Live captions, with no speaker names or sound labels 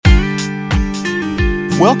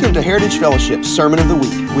Welcome to Heritage Fellowship's Sermon of the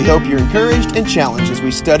Week. We hope you're encouraged and challenged as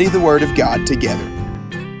we study the Word of God together.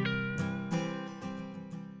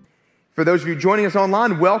 For those of you joining us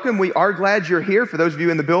online, welcome. We are glad you're here. For those of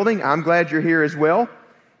you in the building, I'm glad you're here as well.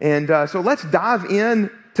 And so let's dive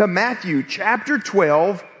in to Matthew chapter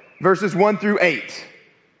 12, verses 1 through 8.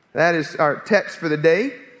 That is our text for the day.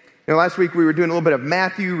 You know, last week we were doing a little bit of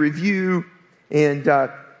Matthew review,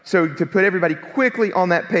 and so to put everybody quickly on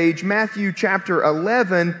that page, Matthew chapter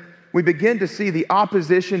 11, we begin to see the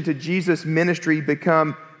opposition to Jesus' ministry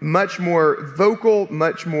become much more vocal,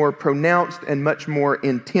 much more pronounced, and much more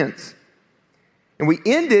intense. And we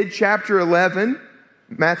ended chapter 11,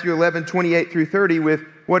 Matthew 11, 28 through 30, with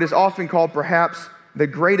what is often called perhaps the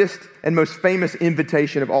greatest and most famous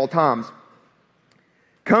invitation of all times.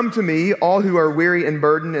 Come to me, all who are weary and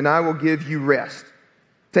burdened, and I will give you rest.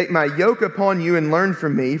 Take my yoke upon you and learn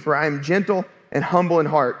from me, for I am gentle and humble in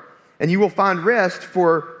heart, and you will find rest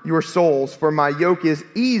for your souls, for my yoke is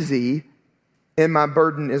easy and my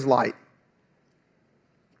burden is light.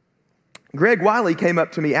 Greg Wiley came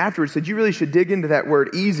up to me afterwards and said, you really should dig into that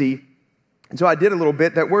word easy. And so I did a little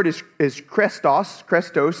bit. That word is Christos,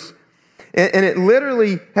 and it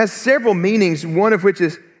literally has several meanings, one of which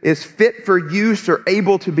is fit for use or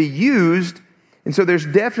able to be used. And so there's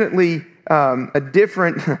definitely a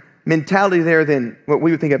different mentality there than what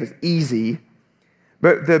we would think of as easy.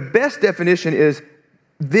 But the best definition is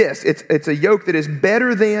this. It's a yoke that is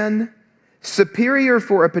better than, superior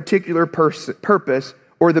for a particular purpose,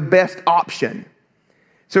 or the best option.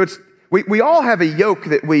 So we all have a yoke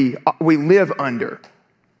that we live under.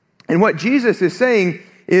 And what Jesus is saying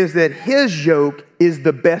is that his yoke is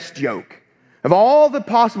the best yoke. Of all the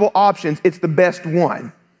possible options, it's the best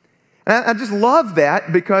one. And I just love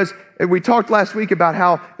that, because we talked last week about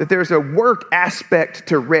how that there's a work aspect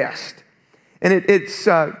to rest. And it's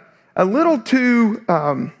a little too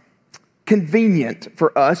convenient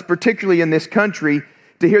for us, particularly in this country,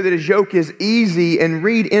 to hear that his yoke is easy and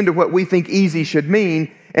read into what we think easy should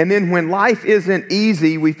mean. And then when life isn't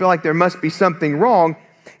easy, we feel like there must be something wrong.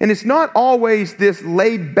 And it's not always this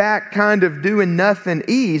laid back kind of doing nothing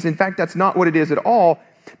ease. In fact, that's not what it is at all.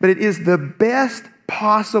 But it is the best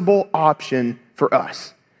possible option for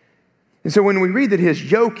us. And so when we read that his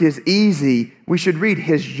yoke is easy, we should read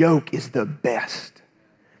his yoke is the best.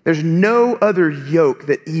 There's no other yoke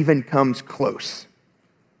that even comes close.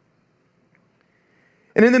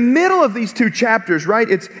 And in the middle of these two chapters, right,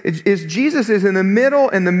 it's Jesus is in the middle,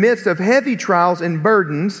 in the midst of heavy trials and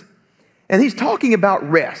burdens, and he's talking about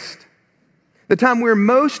rest, the time we're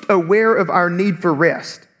most aware of our need for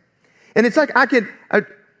rest. And it's like I can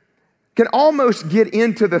almost get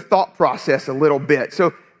into the thought process a little bit.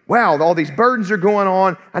 So, wow, all these burdens are going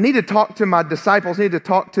on. I need to talk to my disciples. I need to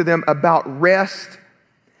talk to them about rest.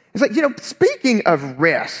 It's like, speaking of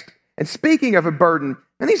rest and speaking of a burden,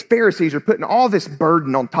 and these Pharisees are putting all this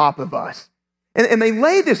burden on top of us. And they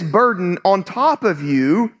lay this burden on top of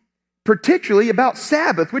you, particularly about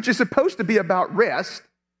Sabbath, which is supposed to be about rest.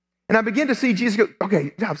 And I begin to see Jesus go,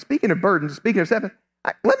 okay, now speaking of burdens, speaking of Sabbath,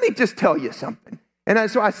 let me just tell you something.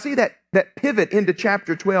 And so I see that pivot into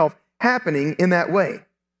chapter 12 happening in that way.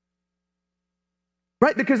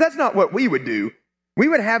 Right? Because that's not what we would do. We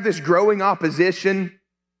would have this growing opposition.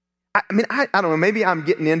 I don't know, maybe I'm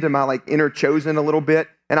getting into my inner chosen a little bit,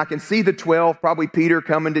 and I can see the 12, probably Peter,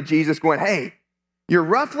 coming to Jesus going, hey, you're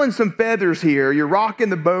ruffling some feathers here, you're rocking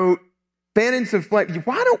the boat, fanning some flames.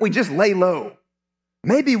 Why don't we just lay low?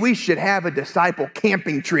 Maybe we should have a disciple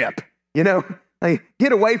camping trip,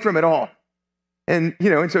 get away from it all. And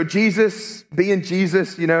so Jesus, being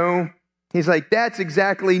Jesus, he's like, that's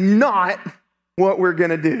exactly not what we're going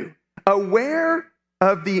to do. Aware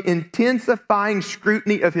of the intensifying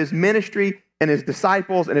scrutiny of his ministry and his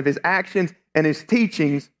disciples and of his actions and his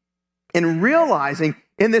teachings, and realizing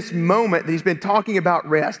in this moment that he's been talking about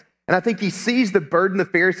rest, and I think he sees the burden the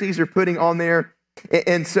Pharisees are putting on there,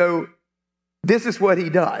 and so this is what he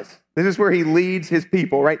does. This is where he leads his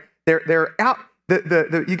people, right? They're out.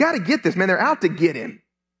 You got to get this, man. They're out to get him.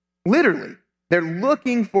 Literally. They're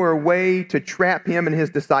looking for a way to trap him and his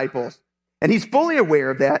disciples. And he's fully aware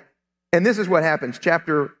of that. And this is what happens.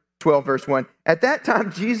 Chapter 12, verse 1. At that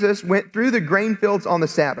time, Jesus went through the grain fields on the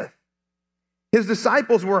Sabbath. His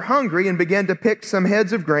disciples were hungry and began to pick some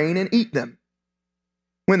heads of grain and eat them.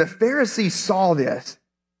 When the Pharisees saw this,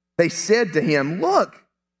 they said to him, look,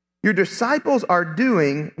 your disciples are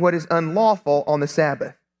doing what is unlawful on the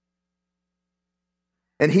Sabbath.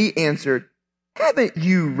 And he answered, haven't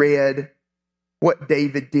you read what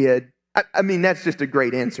David did? I mean, that's just a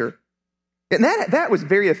great answer. And that was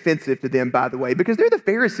very offensive to them, by the way, because they're the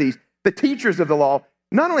Pharisees, the teachers of the law.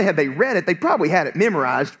 not only had they read it, they probably had it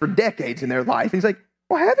memorized for decades in their life. And he's like,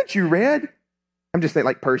 well, haven't you read? I'm just saying,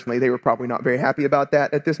 like, personally, they were probably not very happy about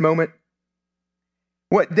that at this moment.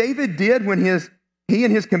 What David did when he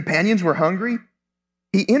and his companions were hungry,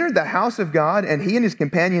 he entered the house of God, and he and his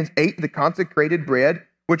companions ate the consecrated bread,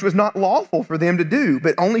 which was not lawful for them to do,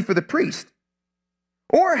 but only for the priest.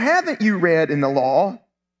 Or haven't you read in the law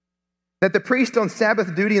that the priests on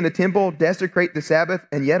Sabbath duty in the temple desecrate the Sabbath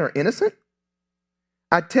and yet are innocent?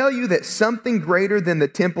 I tell you that something greater than the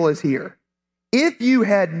temple is here. If you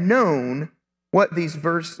had known what these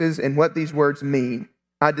verses and what these words mean,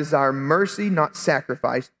 I desire mercy, not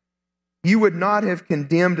sacrifice, you would not have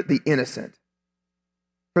condemned the innocent.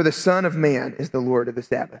 For the Son of Man is the Lord of the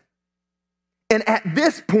Sabbath. And at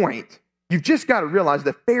this point, you've just got to realize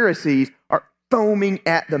the Pharisees are foaming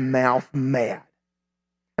at the mouth mad.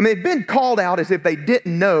 I mean, they've been called out as if they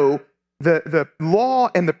didn't know the law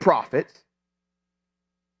and the prophets.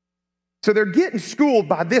 So they're getting schooled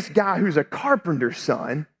by this guy who's a carpenter's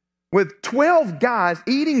son with 12 guys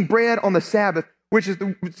eating bread on the Sabbath, which is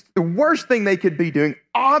the worst thing they could be doing.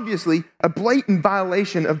 Obviously, a blatant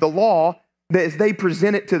violation of the law as they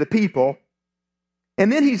present it to the people.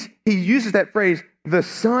 And then he uses that phrase, the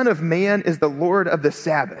Son of Man is the Lord of the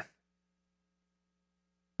Sabbath.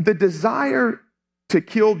 The desire to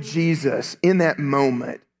kill Jesus in that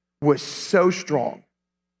moment was so strong.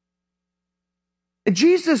 And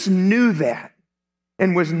Jesus knew that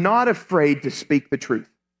and was not afraid to speak the truth.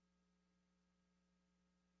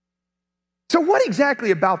 So what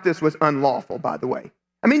exactly about this was unlawful, by the way?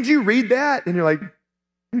 I mean, do you read that and you're like,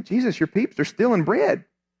 dude, Jesus, your peeps are stealing bread.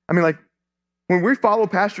 I mean, like, when we follow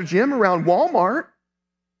Pastor Jim around Walmart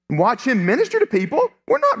and watch him minister to people,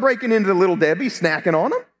 we're not breaking into the Little Debbie snacking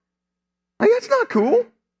on them. Like, that's not cool.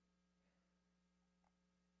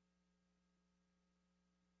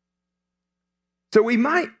 So we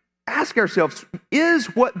might ask ourselves, is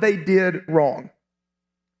what they did wrong?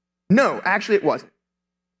 No, actually it wasn't.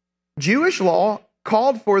 Jewish law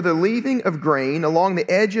called for the leaving of grain along the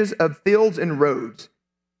edges of fields and roads.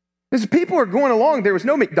 As people are going along, there was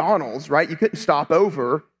no McDonald's, right? You couldn't stop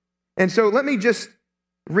over. And so let me just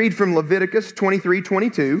read from Leviticus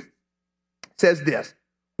 23:22. It says this,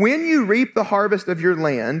 when you reap the harvest of your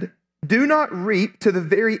land, do not reap to the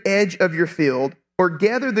very edge of your field or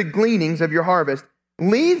gather the gleanings of your harvest.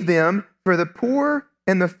 Leave them for the poor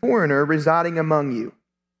and the foreigner residing among you.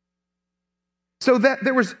 So that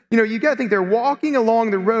there was, you got to think they're walking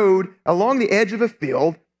along the road, along the edge of a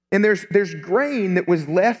field, and there's grain that was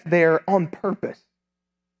left there on purpose.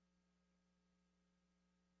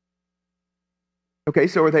 Okay,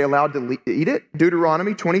 so are they allowed to eat it?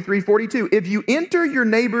 Deuteronomy 23:42. If you enter your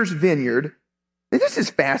neighbor's vineyard, and this is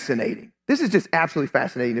fascinating. This is just absolutely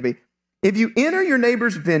fascinating to me. If you enter your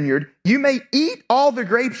neighbor's vineyard, you may eat all the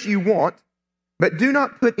grapes you want, but do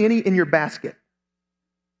not put any in your basket.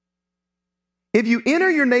 If you enter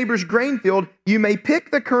your neighbor's grain field, you may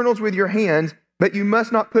pick the kernels with your hands, but you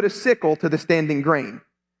must not put a sickle to the standing grain.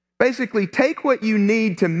 Basically, take what you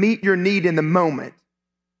need to meet your need in the moment,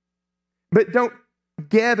 but don't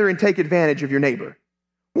gather and take advantage of your neighbor.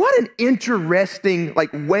 What an interesting,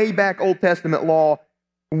 way back Old Testament law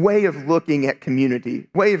way of looking at community,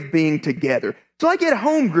 way of being together. So I get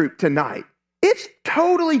home group tonight. It's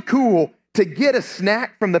totally cool to get a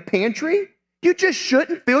snack from the pantry. You just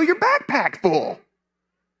shouldn't fill your backpack full,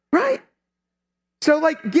 right? So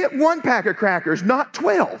get 1 pack of crackers, not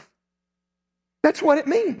 12. That's what it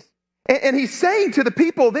means. And he's saying to the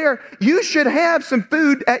people there, you should have some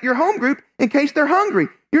food at your home group in case they're hungry.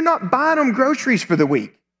 You're not buying them groceries for the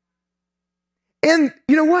week. And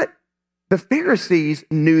you know what? The Pharisees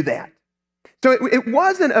knew that. So it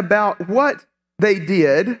wasn't about what they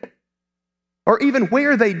did or even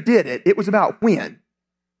where they did it. It was about when.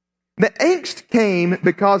 The angst came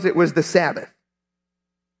because it was the Sabbath.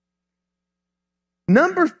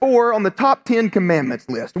 Number 4 on the top 10 commandments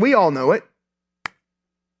list. We all know it.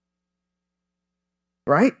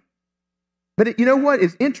 Right? But you know what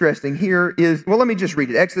is interesting here is, let me just read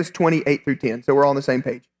it. Exodus 20:8-10. So we're all on the same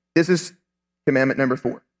page. This is commandment number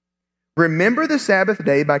 4. Remember the Sabbath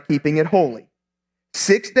day by keeping it holy.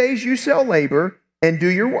 6 days you shall labor and do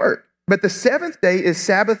your work. But the 7th day is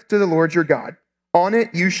Sabbath to the Lord your God. On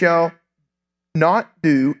it you shall not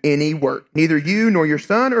do any work, neither you nor your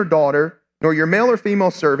son or daughter, nor your male or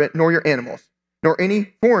female servant, nor your animals, nor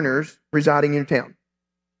any foreigners residing in your town.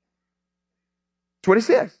 That's what it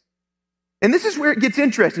says. And this is where it gets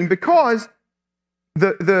interesting because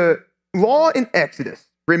the law in Exodus,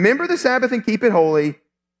 remember the Sabbath and keep it holy.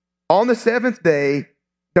 On the 7th day,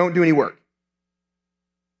 don't do any work.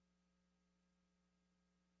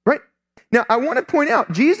 Right? Now, I want to point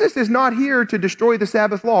out, Jesus is not here to destroy the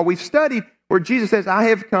Sabbath law. We've studied where Jesus says, I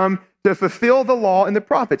have come to fulfill the law and the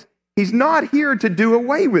prophets. He's not here to do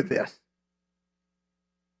away with this.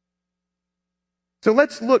 So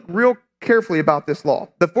let's look real carefully about this law.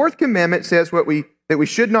 The fourth commandment says that we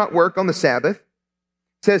should not work on the Sabbath.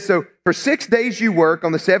 It says, so for 6 days you work,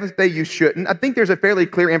 on the seventh day you shouldn't. I think there's a fairly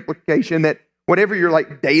clear implication that whatever your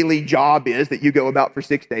daily job is that you go about for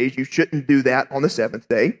 6 days, you shouldn't do that on the seventh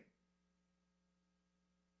day.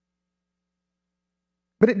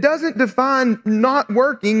 But it doesn't define not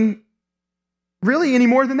working really any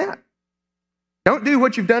more than that. Don't do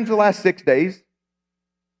what you've done for the last 6 days.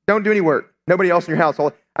 Don't do any work. Nobody else in your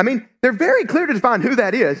household. I mean, they're very clear to define who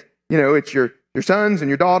that is. It's your sons and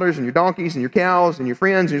your daughters and your donkeys and your cows and your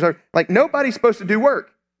friends. And nobody's supposed to do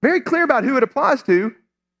work. Very clear about who it applies to.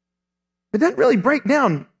 It doesn't really break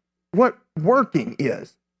down what working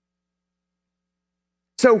is.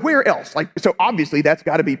 So where else? So obviously that's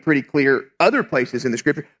got to be pretty clear other places in the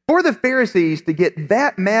scripture. For the Pharisees to get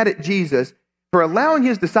that mad at Jesus for allowing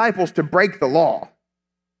his disciples to break the law.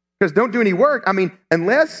 Because don't do any work. I mean,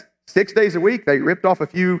 unless 6 days a week they ripped off a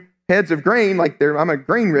few heads of grain, I'm a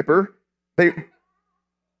grain ripper.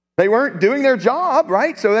 They weren't doing their job,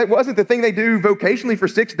 right? So that wasn't the thing they do vocationally for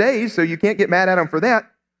 6 days, so you can't get mad at them for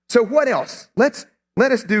that. So what else? Let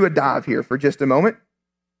us do a dive here for just a moment.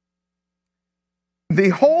 The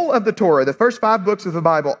whole of the Torah, the first 5 books of the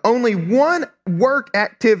Bible, only one work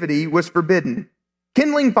activity was forbidden: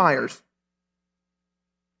 kindling fires.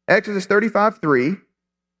 Exodus 35:3.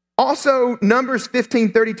 Also, Numbers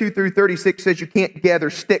 15:32 through 36 says you can't gather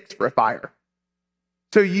sticks for a fire.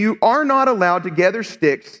 So you are not allowed to gather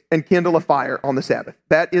sticks and kindle a fire on the Sabbath.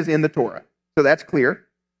 That is in the Torah. So that's clear.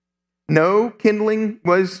 No kindling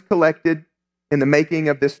was collected in the making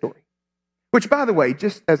of this story. Which, by the way,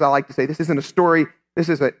 just as I like to say, this isn't a story. This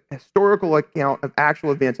is a historical account of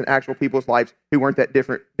actual events and actual people's lives who weren't that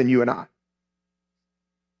different than you and I.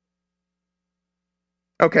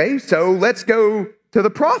 Okay, so let's go to the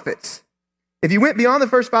prophets. If you went beyond the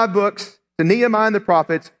first 5 books to Nehemiah and the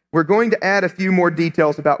prophets, we're going to add a few more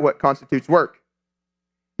details about what constitutes work.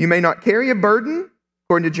 You may not carry a burden,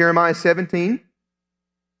 according to Jeremiah 17.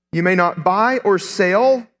 You may not buy or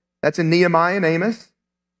sell. That's in Nehemiah and Amos.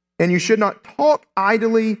 And you should not talk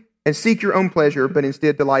idly and seek your own pleasure, but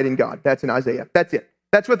instead delight in God. That's in Isaiah. That's it.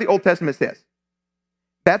 That's what the Old Testament says.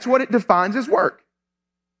 That's what it defines as work.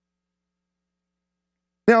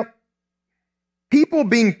 Now, people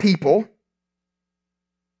being people,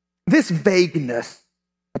 this vagueness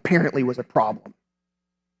apparently was a problem.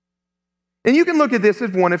 And you can look at this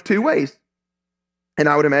as one of 2 ways. And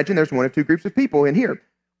I would imagine there's one of 2 groups of people in here.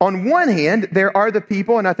 On one hand, there are the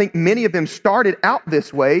people, and I think many of them started out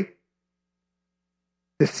this way.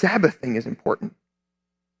 The Sabbath thing is important.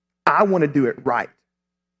 I want to do it right.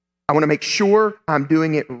 I want to make sure I'm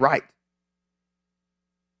doing it right.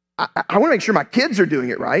 I want to make sure my kids are doing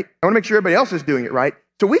it right. I want to make sure everybody else is doing it right.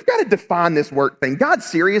 So we've got to define this work thing. God's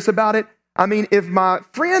serious about it. I mean, if my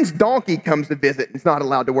friend's donkey comes to visit and it's not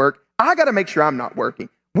allowed to work, I got to make sure I'm not working.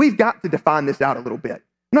 We've got to define this out a little bit.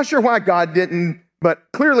 I'm not sure why God didn't, but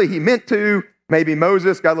clearly he meant to. Maybe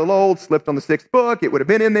Moses got a little old, slipped on the 6th book. It would have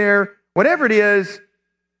been in there. Whatever it is.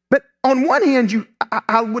 But on one hand,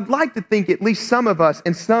 I would like to think at least some of us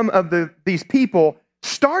and some of these people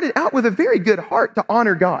started out with a very good heart to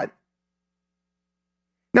honor God.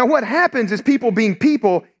 Now, what happens is people being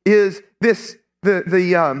people is this, this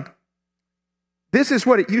is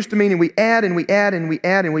what it used to mean, and we add and we add and we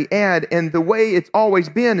add and we add, and the way it's always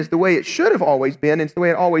been is the way it should have always been, and it's the way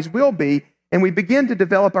it always will be, and we begin to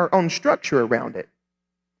develop our own structure around it.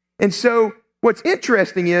 And so what's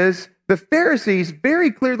interesting is the Pharisees very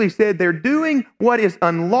clearly said they're doing what is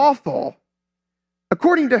unlawful.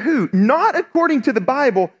 According to who? Not according to the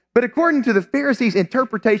Bible, but according to the Pharisees'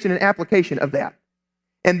 interpretation and application of that.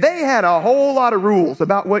 And they had a whole lot of rules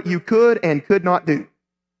about what you could and could not do.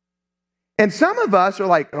 And some of us are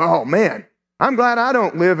like, oh man, I'm glad I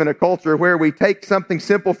don't live in a culture where we take something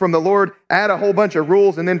simple from the Lord, add a whole bunch of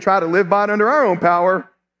rules, and then try to live by it under our own power.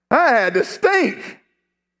 I had to stink.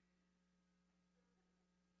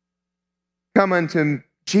 Come unto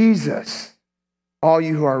Jesus, all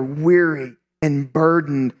you who are weary and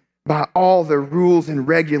burdened by all the rules and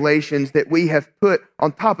regulations that we have put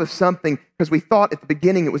on top of something because we thought at the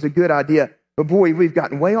beginning it was a good idea. But boy, we've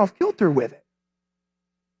gotten way off kilter with it.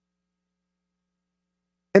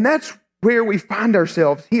 And that's where we find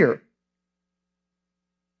ourselves here.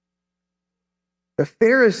 The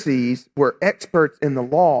Pharisees were experts in the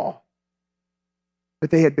law,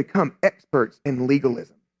 but they had become experts in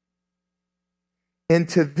legalism. And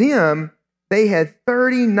to them, they had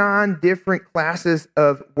 39 different classes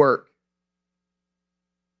of work.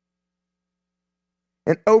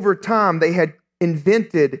 And over time, they had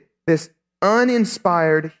invented this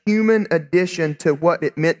uninspired human addition to what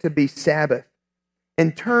it meant to be Sabbath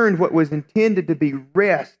and turned what was intended to be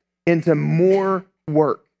rest into more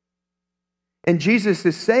work. And Jesus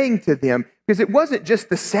is saying to them, because it wasn't just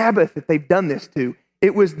the Sabbath that they've done this to,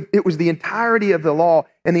 it was the entirety of the law,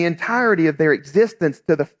 and the entirety of their existence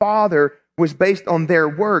to the Father was based on their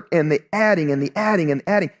work and the adding and the adding and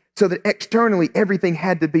adding, so that externally everything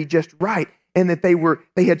had to be just right, and that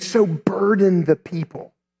they had so burdened the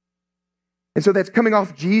people. And so that's coming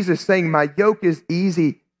off Jesus saying, my yoke is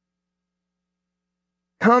easy.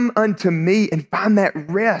 Come unto me and find that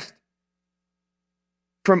rest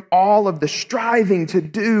from all of the striving to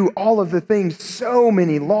do all of the things, so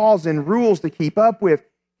many laws and rules to keep up with.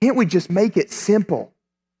 Can't we just make it simple?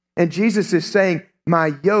 And Jesus is saying,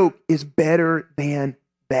 my yoke is better than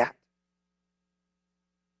that.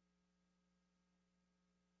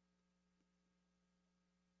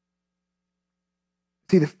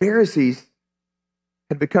 See, the Pharisees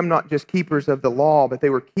had become not just keepers of the law, but they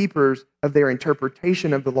were keepers of their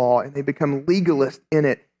interpretation of the law, and they become legalists in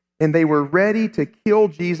it. And they were ready to kill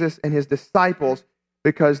Jesus and his disciples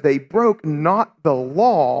because they broke not the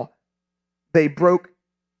law, they broke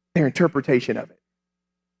their interpretation of it.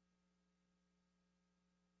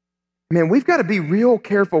 Man, we've got to be real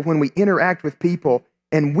careful when we interact with people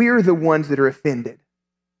and we're the ones that are offended.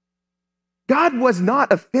 God was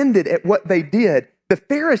not offended at what they did. The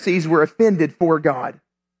Pharisees were offended for God.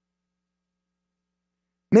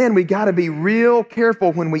 Man, we got to be real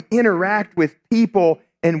careful when we interact with people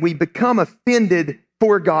and we become offended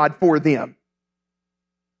for God for them.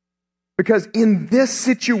 Because in this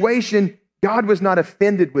situation, God was not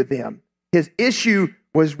offended with them. His issue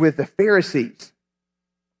was with the Pharisees.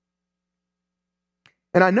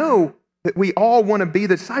 And I know that we all want to be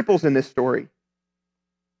the disciples in this story.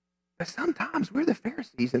 But sometimes we're the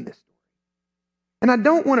Pharisees in this story. And I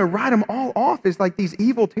don't want to write them all off as like these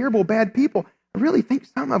evil, terrible, bad people. I really think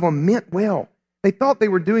some of them meant well. They thought they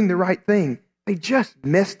were doing the right thing. They just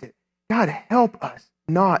missed it. God, help us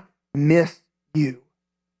not miss you.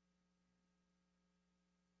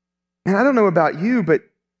 And I don't know about you, but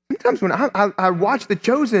sometimes when I watch The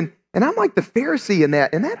Chosen, and I'm like the Pharisee in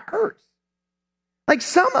that, and that hurts. Like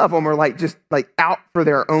some of them are like just like out for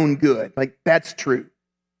their own good. Like that's true.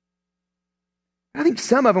 I think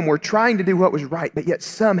some of them were trying to do what was right, but yet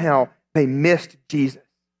somehow they missed Jesus.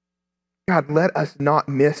 God, let us not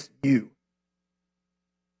miss you.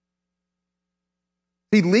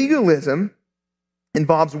 See, legalism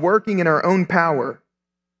involves working in our own power.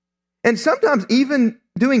 And sometimes even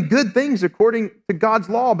doing good things according to God's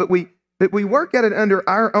law, but we work at it under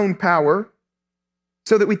our own power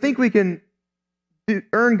so that we think we can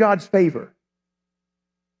earn God's favor.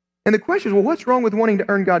 And the question is, well, what's wrong with wanting to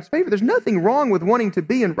earn God's favor? There's nothing wrong with wanting to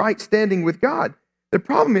be in right standing with God. The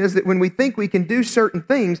problem is that when we think we can do certain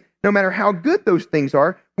things, no matter how good those things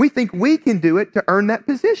are, we think we can do it to earn that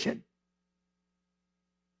position.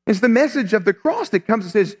 It's the message of the cross that comes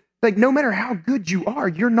and says, like, no matter how good you are,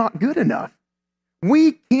 you're not good enough.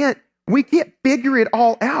 We can't figure it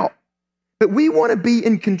all out. But we want to be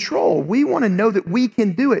in control. We want to know that we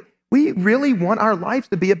can do it. We really want our lives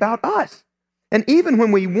to be about us. And even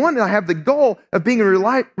when we want to have the goal of being in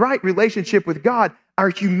a right relationship with God, our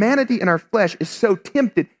humanity and our flesh is so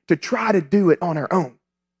tempted to try to do it on our own.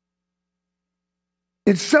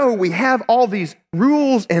 And so we have all these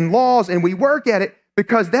rules and laws, and we work at it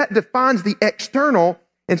because that defines the external.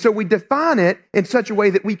 And so we define it in such a way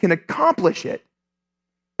that we can accomplish it.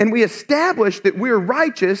 And we establish that we're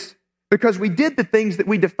righteous because we did the things that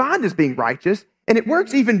we defined as being righteous. And it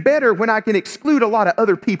works even better when I can exclude a lot of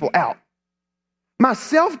other people out. My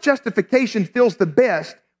self-justification feels the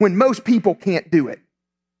best when most people can't do it.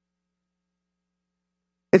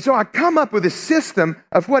 And so I come up with a system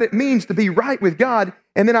of what it means to be right with God,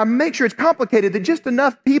 and then I make sure it's complicated that just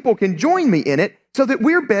enough people can join me in it so that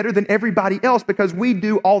we're better than everybody else because we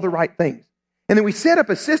do all the right things. And then we set up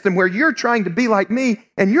a system where you're trying to be like me,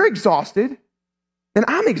 and you're exhausted, and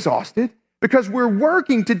I'm exhausted because we're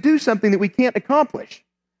working to do something that we can't accomplish.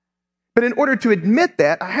 But in order to admit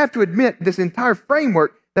that, I have to admit this entire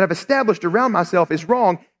framework that I've established around myself is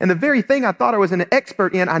wrong, and the very thing I thought I was an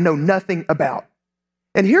expert in, I know nothing about.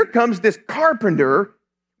 And here comes this carpenter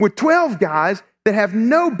with 12 guys that have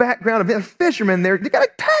no background of a fisherman there. They got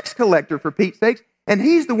a tax collector, for Pete's sakes, and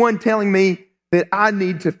he's the one telling me that I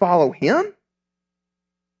need to follow him?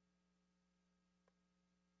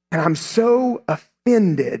 And I'm so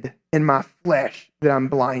offended in my flesh that I'm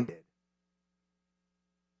blinded.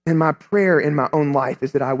 And my prayer in my own life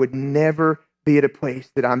is that I would never be at a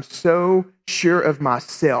place that I'm so sure of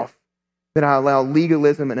myself that I allow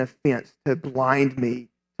legalism and offense to blind me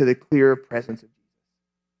to the clear presence of Jesus.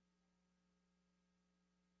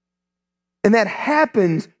 And that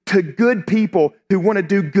happens to good people who want to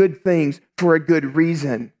do good things for a good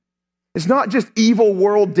reason. It's not just evil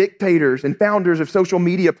world dictators and founders of social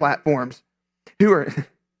media platforms who are,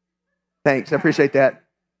 thanks, I appreciate that.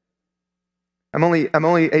 I'm only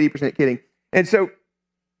 80% kidding. And so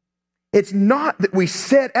it's not that we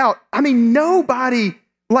set out. I mean, nobody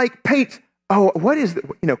paints,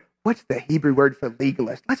 what's the Hebrew word for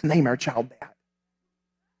legalist? Let's name our child that.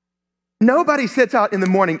 Nobody sets out in the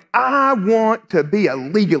morning, I want to be a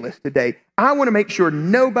legalist today. I want to make sure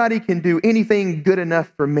nobody can do anything good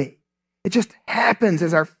enough for me. It just happens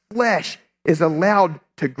as our flesh is allowed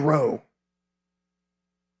to grow.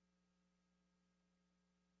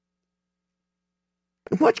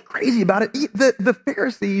 What's crazy about it, the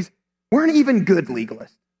Pharisees weren't even good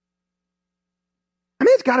legalists. I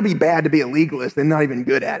mean, it's got to be bad to be a legalist and not even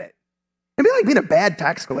good at it. It'd be like being a bad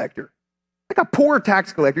tax collector, like a poor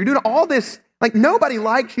tax collector. You're doing all this, like nobody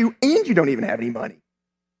likes you and you don't even have any money.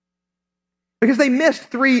 Because they missed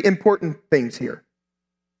three important things here.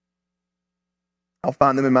 I'll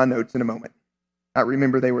find them in my notes in a moment. I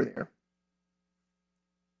remember they were there.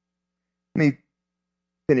 Let me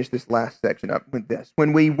finish this last section up with this.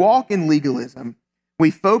 When we walk in legalism,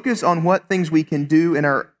 we focus on what things we can do in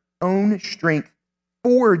our own strength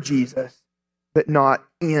for Jesus, but not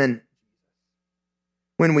in Jesus.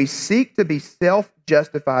 When we seek to be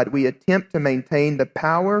self-justified, we attempt to maintain the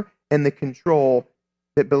power and the control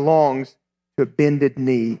that belongs to a bended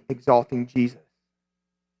knee, exalting Jesus.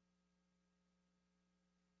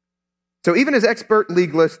 So even as expert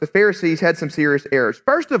legalists, the Pharisees had some serious errors.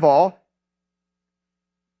 First of all,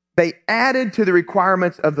 they added to the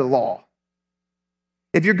requirements of the law.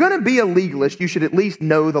 If you're going to be a legalist, you should at least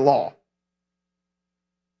know the law.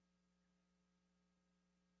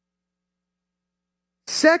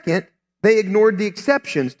 Second, they ignored the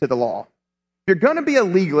exceptions to the law. If you're going to be a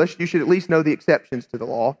legalist, you should at least know the exceptions to the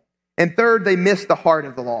law. And third, they missed the heart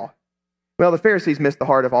of the law. Well, the Pharisees missed the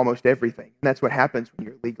heart of almost everything. And that's what happens when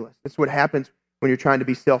you're a legalist. That's what happens when you're trying to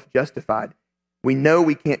be self-justified. We know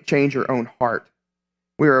we can't change our own heart.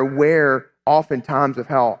 We are aware oftentimes of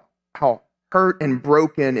how hurt and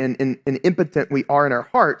broken and impotent we are in our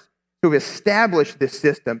hearts. So we've established this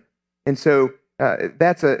system. And so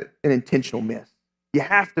that's an intentional miss. You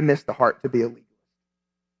have to miss the heart to be a legalist.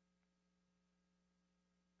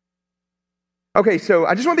 Okay, so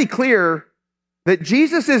I just want to be clear that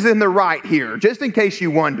Jesus is in the right here, just in case you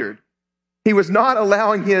wondered. He was not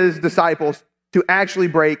allowing his disciples to actually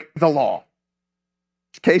break the law.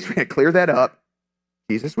 In case we had to clear that up,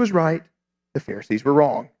 Jesus was right, the Pharisees were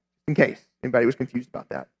wrong, in case anybody was confused about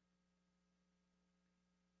that.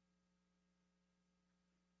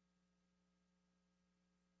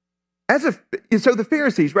 So the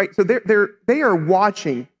Pharisees, right? So they are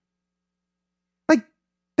watching. Like,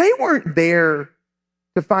 they weren't there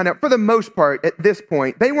to find out, for the most part, at this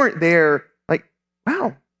point, they weren't there like,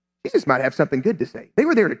 wow, Jesus might have something good to say. They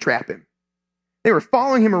were there to trap him. They were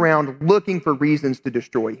following him around looking for reasons to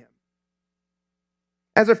destroy him.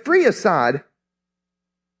 As a free aside,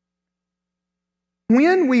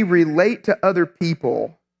 when we relate to other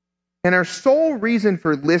people and our sole reason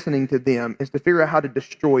for listening to them is to figure out how to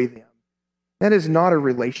destroy them, that is not a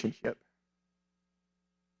relationship.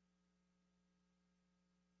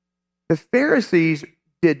 The Pharisees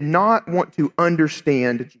did not want to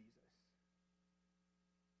understand Jesus.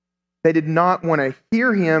 They did not want to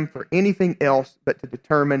hear him for anything else but to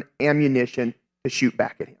determine ammunition to shoot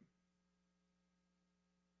back at him.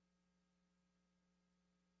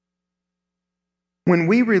 When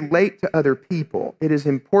we relate to other people, it is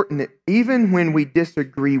important that even when we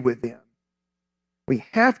disagree with them, we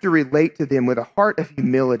have to relate to them with a heart of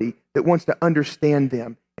humility that wants to understand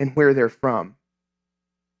them and where they're from.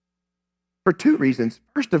 For two reasons.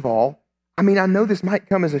 First of all, I know this might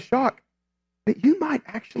come as a shock, but you might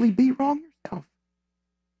actually be wrong yourself.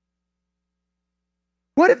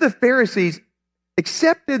 What if the Pharisees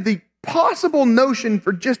accepted the possible notion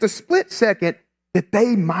for just a split second that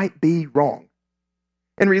they might be wrong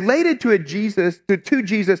and related to Jesus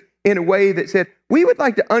in a way that said, we would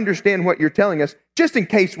like to understand what you're telling us just in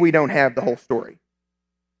case we don't have the whole story?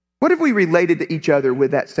 What if we related to each other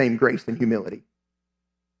with that same grace and humility?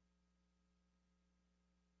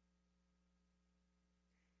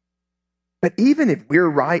 But even if we're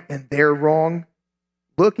right and they're wrong,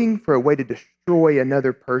 looking for a way to destroy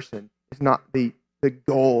another person is not the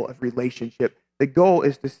goal of relationship. The goal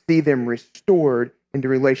is to see them restored into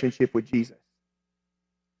relationship with Jesus.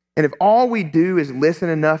 And if all we do is listen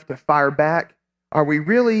enough to fire back, are we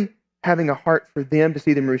really having a heart for them to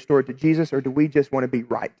see them restored to Jesus, or do we just want to be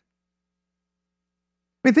right?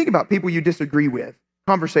 I mean, think about people you disagree with,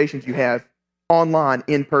 conversations you have online,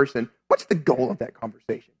 in person. What's the goal of that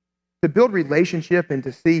conversation? To build relationship and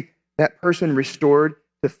to see that person restored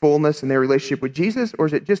to fullness in their relationship with Jesus, or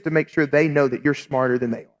is it just to make sure they know that you're smarter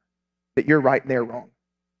than they are, that you're right and they're wrong?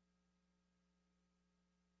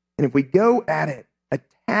 And if we go at it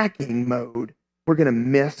attacking mode, we're going to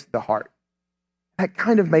miss the heart. That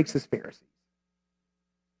kind of makes us Pharisees.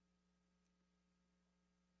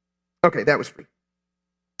 Okay, that was free.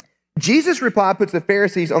 Jesus' reply puts the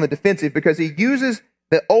Pharisees on the defensive because he uses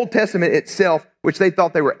the Old Testament itself, which they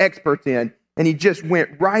thought they were experts in, and he just went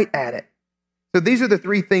right at it. So these are the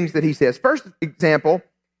three things that he says. First example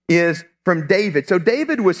is from David. So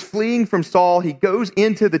David was fleeing from Saul. He goes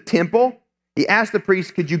into the temple. He asked the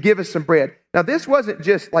priest, could you give us some bread? Now, this wasn't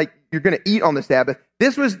just like you're going to eat on the Sabbath.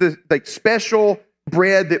 This was the special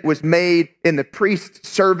bread that was made in the priest's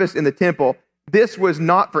service in the temple. This was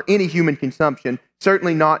not for any human consumption,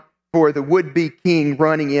 certainly not for the would-be king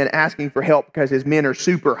running in asking for help because his men are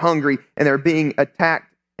super hungry and they're being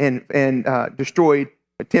attacked and destroyed,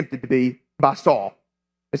 attempted to be, by Saul.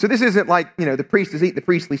 And so this isn't like, the priest is eating the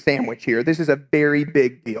priestly sandwich here. This is a very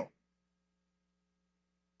big deal.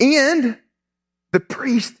 And the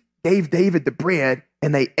priest gave David the bread,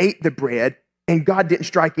 and they ate the bread, and God didn't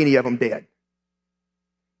strike any of them dead.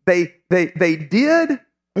 They did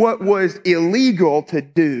what was illegal to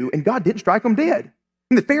do, and God didn't strike them dead.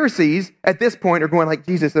 And the Pharisees at this point are going like,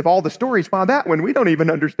 Jesus, of all the stories, why that one? We don't even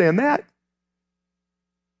understand that.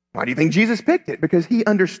 Why do you think Jesus picked it? Because he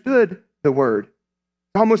understood the word.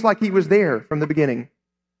 It's almost like he was there from the beginning.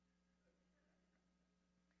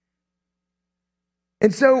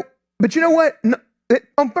 And so, but you know what?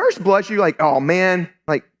 On first blush, you're like, oh man,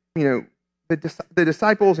 the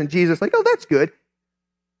disciples and Jesus, oh, that's good.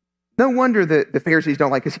 No wonder the Pharisees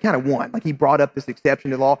don't like, because he kind of won. He brought up this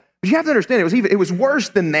exception to the law. But you have to understand, it was worse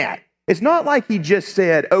than that. It's not like he just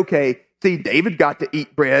said, okay, see, David got to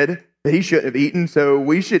eat bread that he shouldn't have eaten, so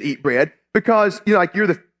we should eat bread. Because,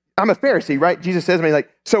 I'm a Pharisee, right? Jesus says to me,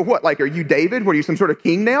 so what? Are you David? What, are you some sort of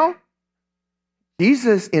king now?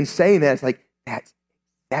 Jesus, in saying that, is that's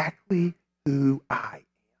exactly who I am.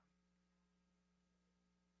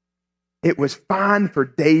 It was fine for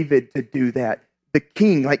David to do that. The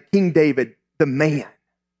king, like King David, the man.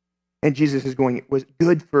 And Jesus is going, it was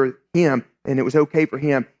good for him, and it was okay for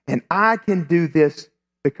him. And I can do this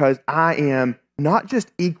because I am not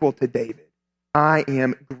just equal to David. I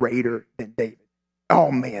am greater than David.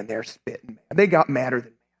 Oh man, they're spitting, man. They got madder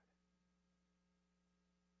than mad.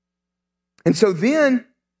 And so then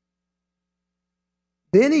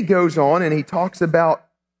he goes on and he talks about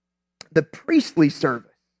the priestly service.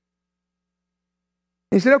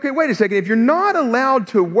 He said, okay, wait a second. If you're not allowed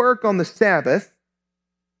to work on the Sabbath,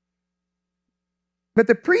 but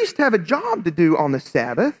the priests have a job to do on the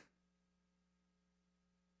Sabbath,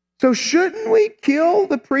 so shouldn't we kill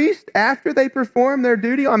the priest after they perform their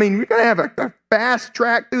duty? I mean, we're going to have a fast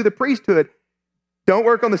track through the priesthood. Don't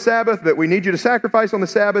work on the Sabbath, but we need you to sacrifice on the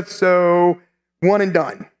Sabbath, so one and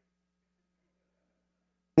done.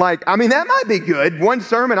 That might be good. One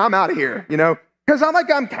sermon, I'm out of here, because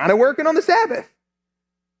I'm kind of working on the Sabbath.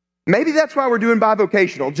 Maybe that's why we're doing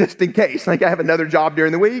bivocational, just in case. I have another job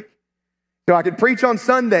during the week, so I could preach on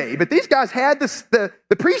Sunday. But these guys had the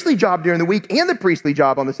priestly job during the week and the priestly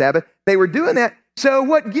job on the Sabbath. They were doing that. So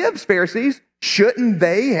what gives, Pharisees? Shouldn't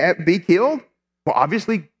they be killed? Well,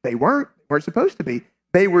 obviously they weren't. They weren't supposed to be.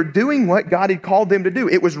 They were doing what God had called them to do.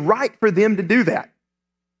 It was right for them to do that.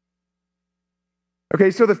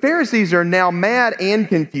 Okay, so the Pharisees are now mad and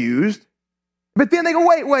confused. But then they go,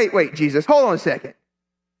 wait, Jesus, hold on a second.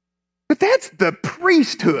 But that's the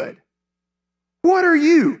priesthood. What are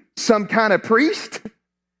you, some kind of priest?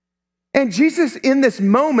 And Jesus in this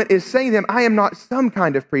moment is saying to them, I am not some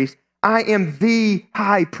kind of priest. I am the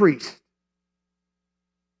high priest.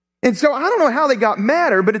 And so I don't know how they got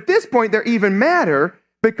madder, but at this point they're even madder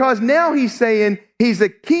because now he's saying he's a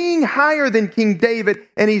king higher than King David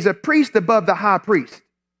and he's a priest above the high priest.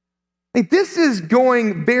 This is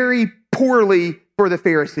going very poorly for the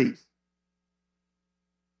Pharisees.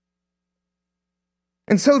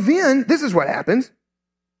 And so then, this is what happens.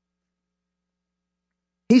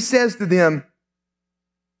 He says to them,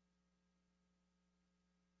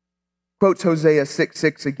 quotes Hosea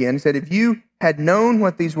 6:6 again. He said, if you had known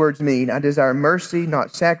what these words mean, I desire mercy,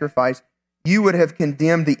 not sacrifice, you would have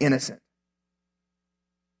condemned the innocent.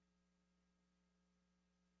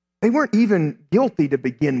 They weren't even guilty to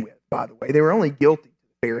begin with. by the way. They were only guilty to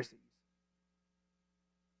the Pharisees.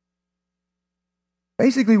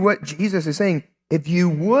 Basically, what Jesus is saying, if you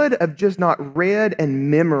would have just not read and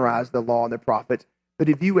memorized the law and the prophets, but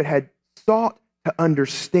if you had sought to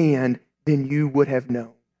understand, then you would have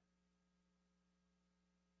known.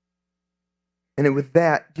 And with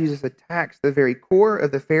that, Jesus attacks the very core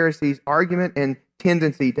of the Pharisees' argument and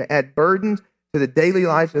tendency to add burdens to the daily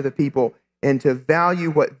lives of the people and to value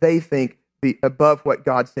what they think above what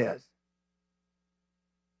God says.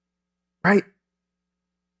 Right?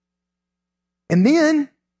 And then,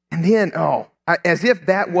 as if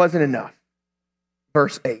that wasn't enough.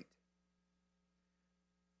 Verse 8.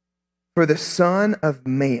 For the Son of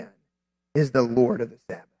Man is the Lord of the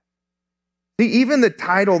Sabbath. See, even the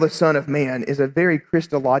title, the Son of Man, is a very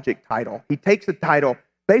Christologic title. He takes the title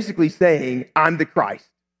basically saying, I'm the Christ.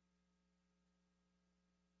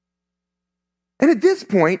 And at this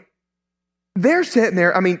point, they're sitting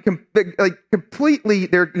there, completely,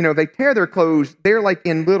 they tear their clothes. They're like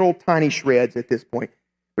in little tiny shreds at this point.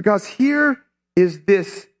 Because here is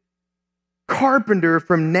this carpenter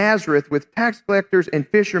from Nazareth with tax collectors and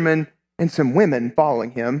fishermen and some women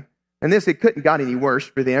following him. And it couldn't got any worse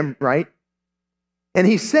for them, right? And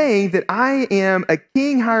he's saying that I am a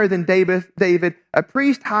king higher than David, a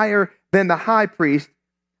priest higher than the high priest.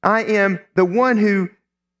 I am the one who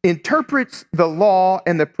interprets the law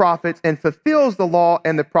and the prophets and fulfills the law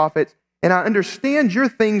and the prophets, and I understand your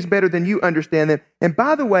things better than you understand them. And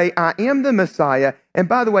by the way, I am the Messiah. And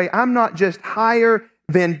by the way, I'm not just higher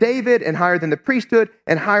than David and higher than the priesthood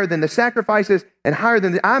and higher than the sacrifices and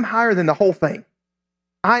I'm higher than the whole thing.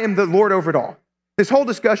 I am the Lord over it all. This whole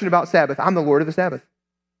discussion about Sabbath, I'm the Lord of the Sabbath.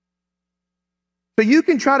 So you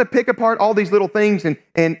can try to pick apart all these little things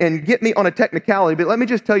and get me on a technicality, but let me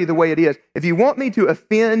just tell you the way it is. If you want me to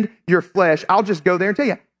offend your flesh, I'll just go there and tell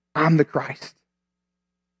you, I'm the Christ.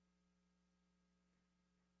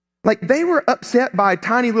 Like they were upset by a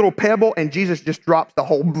tiny little pebble and Jesus just drops the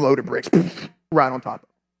whole load of bricks right on top of it.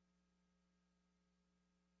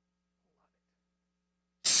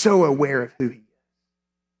 So aware of who he is.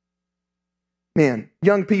 Man,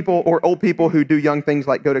 young people or old people who do young things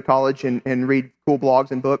like go to college and read cool blogs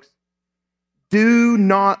and books, do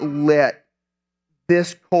not let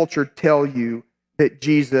this culture tell you that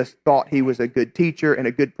Jesus thought he was a good teacher and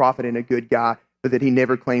a good prophet and a good guy, but that he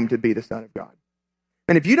never claimed to be the Son of God.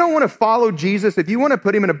 And if you don't want to follow Jesus, if you want to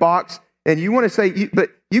put him in a box and you want to say,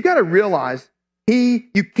 but you got to realize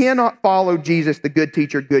you cannot follow Jesus, the good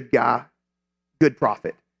teacher, good guy, good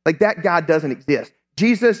prophet. Like that guy doesn't exist.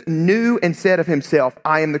 Jesus knew and said of himself,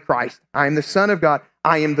 I am the Christ. I am the Son of God.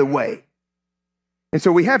 I am the way. And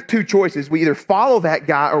so we have two choices. We either follow that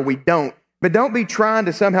guy or we don't. But don't be trying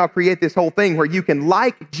to somehow create this whole thing where you can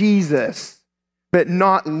like Jesus, but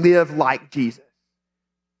not live like Jesus.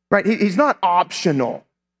 Right? He's not optional.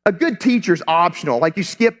 A good teacher's optional. Like you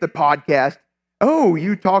skip the podcast. Oh,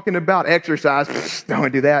 you talking about exercise?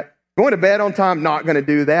 Don't do that. Going to bed on time, not going to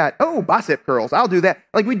do that. Oh, bicep curls, I'll do that.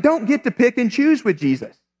 Like we don't get to pick and choose with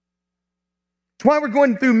Jesus. That's why we're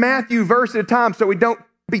going through Matthew verse at a time so we don't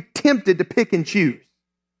be tempted to pick and choose.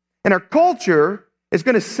 And our culture is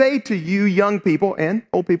going to say to you young people and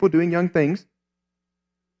old people doing young things,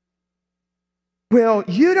 well,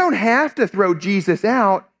 you don't have to throw Jesus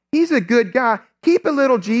out. He's a good guy. Keep a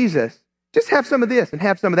little Jesus. Just have some of this and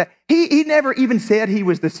have some of that. He never even said he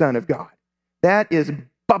was the Son of God. That is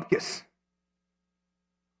bupkis.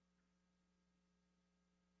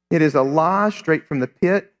 It is a lie straight from the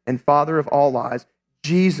pit and father of all lies.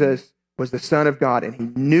 Jesus was the Son of God, and he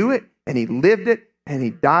knew it, and he lived it, and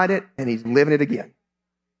he died it, and he's living it again.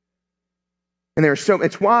 And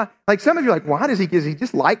it's why, like some of you are like, why does he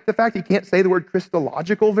just like the fact he can't say the word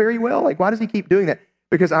Christological very well? Like, why does he keep doing that?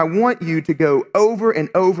 Because I want you to go over and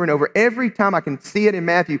over and over. Every time I can see it in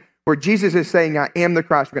Matthew where Jesus is saying, I am the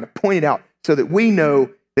Christ, we're going to point it out so that we know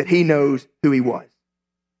that he knows who he was.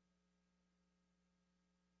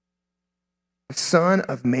 The Son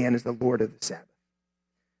of Man is the Lord of the Sabbath.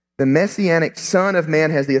 The Messianic Son of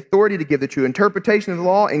Man has the authority to give the true interpretation of the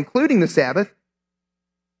law, including the Sabbath.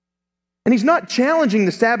 And he's not challenging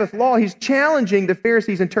the Sabbath law, he's challenging the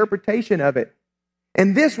Pharisees' interpretation of it.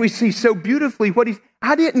 And this we see so beautifully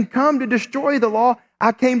I didn't come to destroy the law,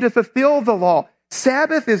 I came to fulfill the law.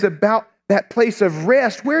 Sabbath is about that place of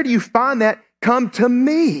rest. Where do you find that? Come to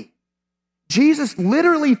me. Jesus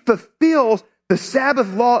literally fulfills the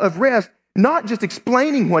Sabbath law of rest, not just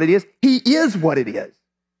explaining what it is, he is what it is.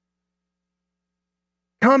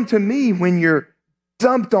 Come to me when you're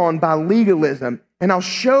dumped on by legalism, and I'll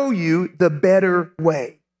show you the better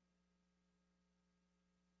way.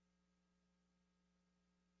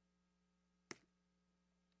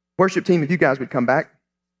 Worship team, if you guys would come back.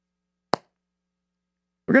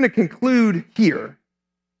 We're going to conclude here.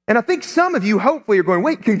 And I think some of you hopefully are going,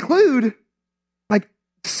 wait, conclude? Like,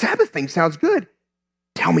 Sabbath thing sounds good.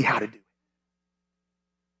 Tell me how to do it.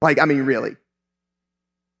 Like, I mean, really.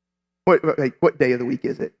 What day of the week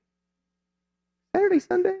is it? Saturday,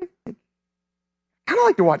 Sunday? I kind of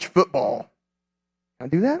like to watch football. Can I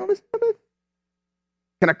do that on the Sabbath?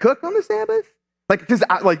 Can I cook on the Sabbath? Because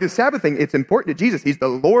the Sabbath thing, it's important to Jesus. He's the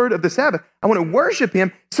Lord of the Sabbath. I want to worship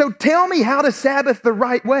him. So tell me how to Sabbath the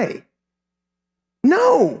right way.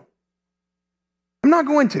 No, I'm not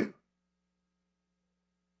going to.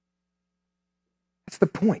 That's the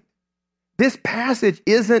point. This passage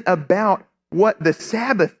isn't about what the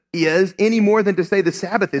Sabbath is any more than to say the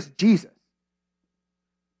Sabbath is Jesus.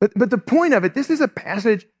 But the point of it, this is a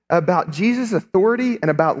passage about Jesus' authority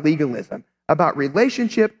and about legalism, about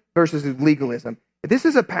relationship versus legalism. This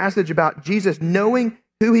is a passage about Jesus knowing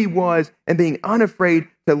who he was and being unafraid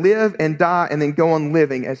to live and die and then go on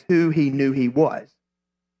living as who he knew he was.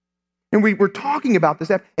 And we were talking about the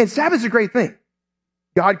Sabbath. And Sabbath's a great thing.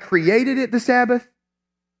 God created it, the Sabbath.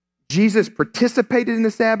 Jesus participated in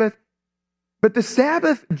the Sabbath. But the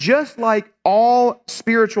Sabbath, just like all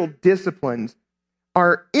spiritual disciplines,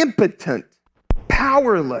 are impotent,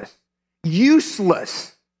 powerless,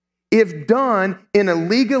 useless, if done in a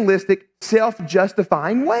legalistic,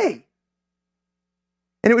 self-justifying way.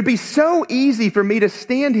 And it would be so easy for me to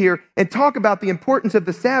stand here and talk about the importance of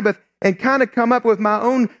the Sabbath and kind of come up with my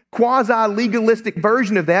own quasi-legalistic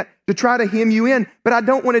version of that to try to hem you in. But I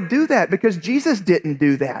don't want to do that because Jesus didn't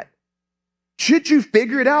do that. Should you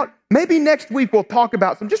figure it out? Maybe next week we'll talk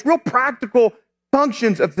about some just real practical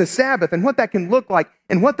functions of the Sabbath and what that can look like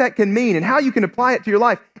and what that can mean and how you can apply it to your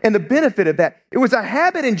life and the benefit of that. It was a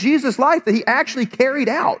habit in Jesus' life that he actually carried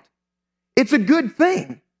out. It's a good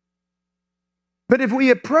thing. But if we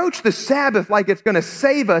approach the Sabbath like it's going to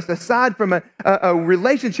save us aside from a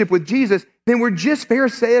relationship with Jesus, then we're just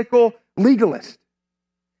Pharisaical legalists.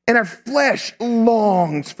 And our flesh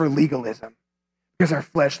longs for legalism because our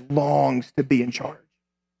flesh longs to be in charge.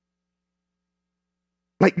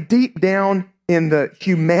 Like deep down in the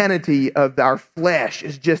humanity of our flesh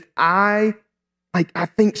is just, I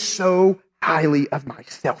think so highly of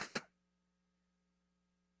myself.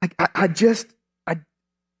 Like I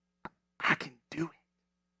can do it.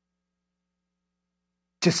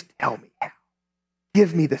 Just tell me how.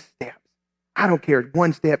 Give me the steps. I don't care,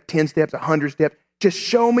 1 step, 10 steps, 100 steps. Just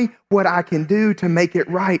show me what I can do to make it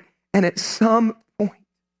right. And at some point,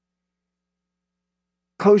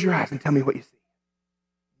 close your eyes and tell me what you see.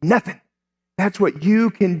 Nothing. That's what you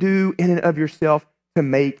can do in and of yourself to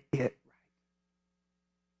make it right.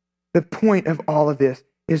 The point of all of this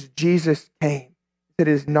is Jesus came. It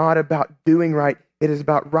is not about doing right. It is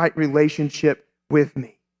about right relationship with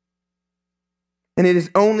me. And it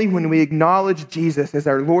is only when we acknowledge Jesus as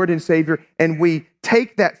our Lord and Savior and we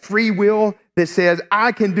take that free will that says,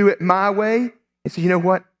 I can do it my way, and say, you know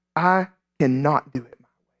what? I cannot do it my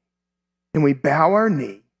way. And we bow our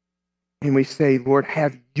knee and we say, Lord,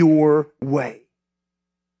 have your way.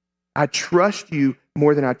 I trust you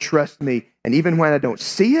more than I trust me. And even when I don't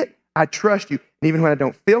see it, I trust you. And even when I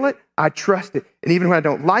don't feel it, I trust it. And even when I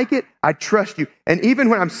don't like it, I trust you. And even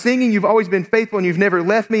when I'm singing, you've always been faithful and you've never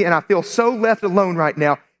left me, and I feel so left alone right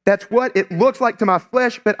now. That's what it looks like to my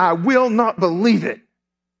flesh, but I will not believe it.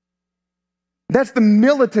 That's the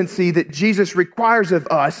militancy that Jesus requires of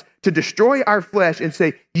us to destroy our flesh and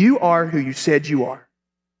say, you are who you said you are.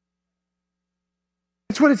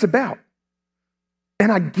 That's what it's about.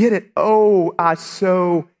 And I get it. Oh, I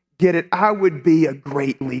so get it. I would be a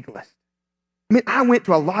great legalist. I mean, I went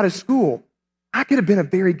to a lot of school. I could have been a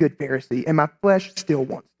very good Pharisee, and my flesh still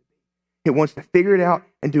wants to be. It wants to figure it out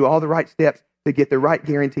and do all the right steps to get the right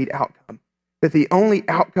guaranteed outcome. But the only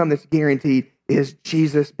outcome that's guaranteed is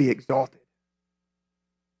Jesus be exalted.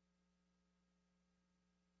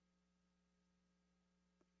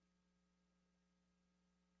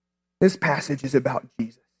 This passage is about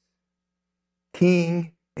Jesus,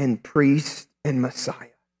 King and priest and Messiah,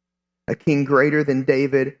 a king greater than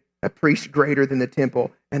David, a priest greater than the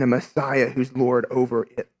temple, and a Messiah who's Lord over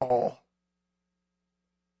it all,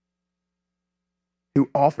 who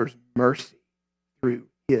offers mercy through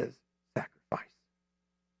his sacrifice,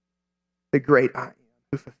 the great I am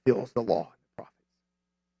who fulfills the law and the prophets.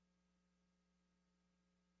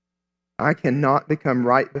 I cannot become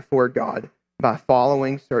right before God by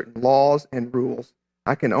following certain laws and rules.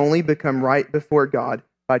 I can only become right before God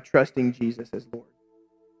by trusting Jesus as Lord.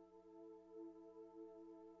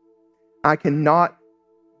 I cannot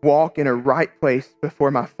walk in a right place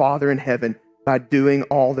before my Father in heaven by doing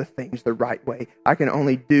all the things the right way. I can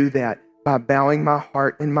only do that by bowing my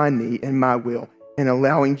heart and my knee and my will and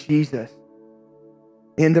allowing Jesus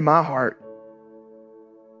into my heart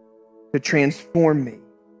to transform me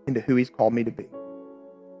into who he's called me to be.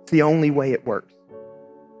 It's the only way it works.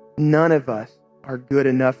 None of us are good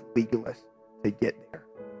enough legalists to get there.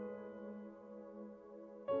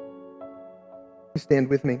 Stand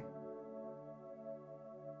with me.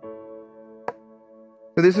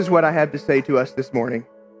 So this is what I have to say to us this morning.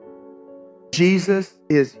 Jesus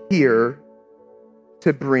is here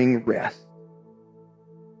to bring rest.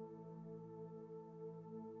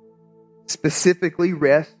 Specifically,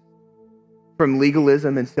 rest from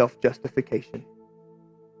legalism and self-justification.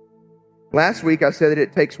 Last week I said that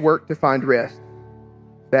it takes work to find rest.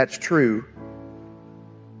 That's true.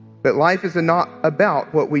 But life is not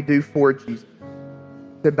about what we do for Jesus.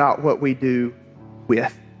 It's about what we do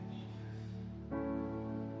with.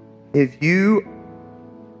 If you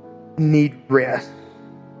need rest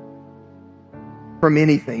from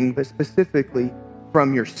anything, but specifically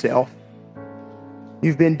from yourself,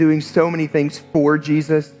 you've been doing so many things for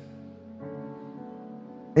Jesus,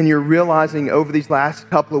 and you're realizing over these last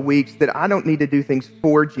couple of weeks that I don't need to do things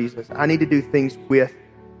for Jesus. I need to do things with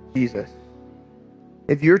Jesus.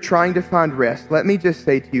 If you're trying to find rest, let me just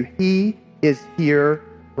say to you, he is here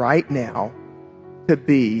right now to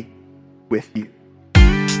be with you.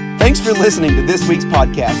 Thanks for listening to this week's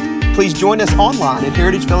podcast. Please join us online at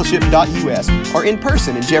heritagefellowship.us or in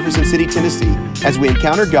person in Jefferson City, Tennessee, as we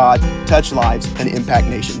encounter God, touch lives, and impact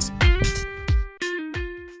nations.